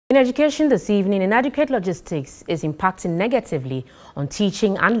In education this evening, inadequate logistics is impacting negatively on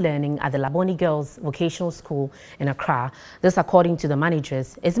teaching and learning at the Labone Girls Vocational School in Accra. This, according to the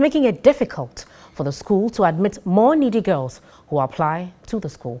managers, is making it difficult for the school to admit more needy girls who apply to the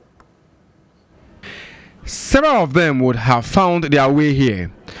school. Several of them would have found their way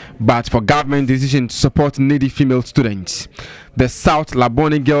here, but for government decision to support needy female students. The South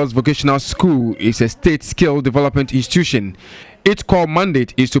Labone Girls Vocational School is a state skill development institution. Its core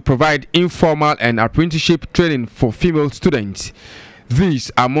mandate is to provide informal and apprenticeship training for female students.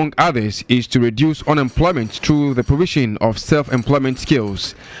 This, among others, is to reduce unemployment through the provision of self-employment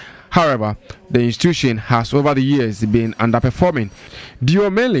skills. However, the institution has over the years been underperforming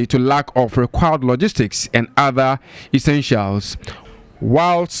due mainly to lack of required logistics and other essentials.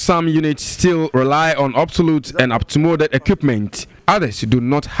 While some units still rely on obsolete and outmoded equipment, others do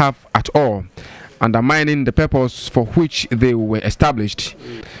not have at all, undermining the purpose for which they were established.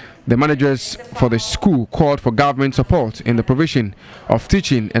 The managers for the school called for government support in the provision of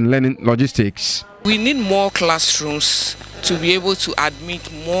teaching and learning logistics. We need more classrooms to be able to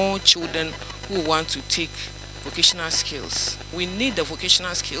admit more children who want to take vocational skills. We need the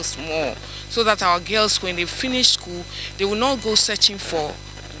vocational skills more so that our girls, when they finish school, they will not go searching for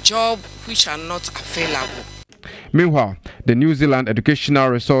jobs which are not available. Meanwhile, the New Zealand Educational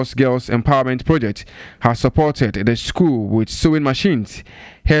Resource Girls Empowerment Project has supported the school with sewing machines,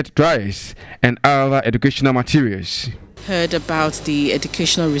 hair dryers, and other educational materials. Heard about the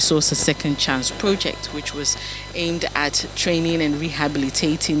Educational Resources Second Chance project, which was aimed at training and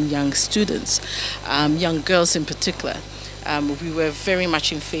rehabilitating young students, young girls in particular. We were very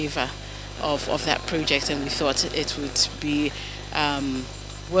much in favor of that project, and we thought it would be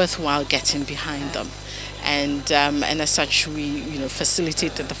worthwhile getting behind them. And as such, we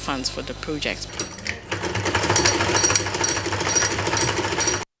facilitated the funds for the project.